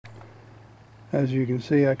As you can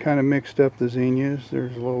see, I kind of mixed up the zinnias.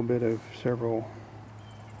 There's a little bit of several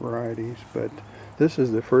varieties, but this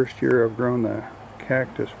is the first year I've grown the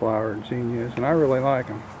Cactus Flowered Zinnias, and I really like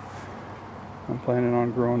them. I'm planning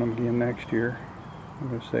on growing them again next year. I'm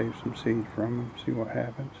going to save some seed from them, see what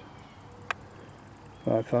happens.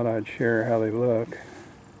 But I thought I'd share how they look.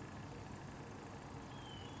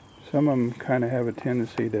 Some of them kind of have a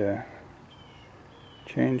tendency to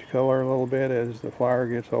change color a little bit as the flower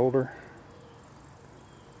gets older.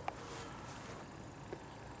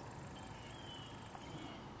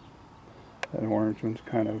 That orange one's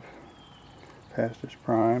kind of past its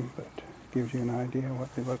prime, but gives you an idea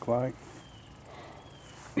what they look like.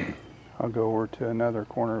 I'll go over to another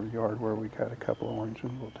corner of the yard where we got a couple of orange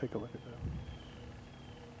ones. We'll take a look at those.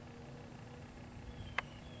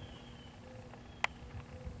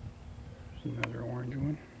 There's another orange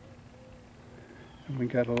one. And we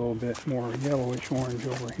got a little bit more yellowish orange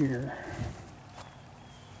over here.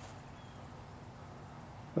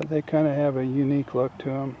 But they kind of have a unique look to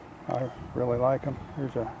them. I really like them.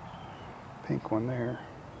 There's a pink one there.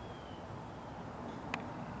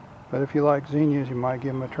 But if you like zinnias, you might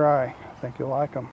give them a try. I think you'll like them.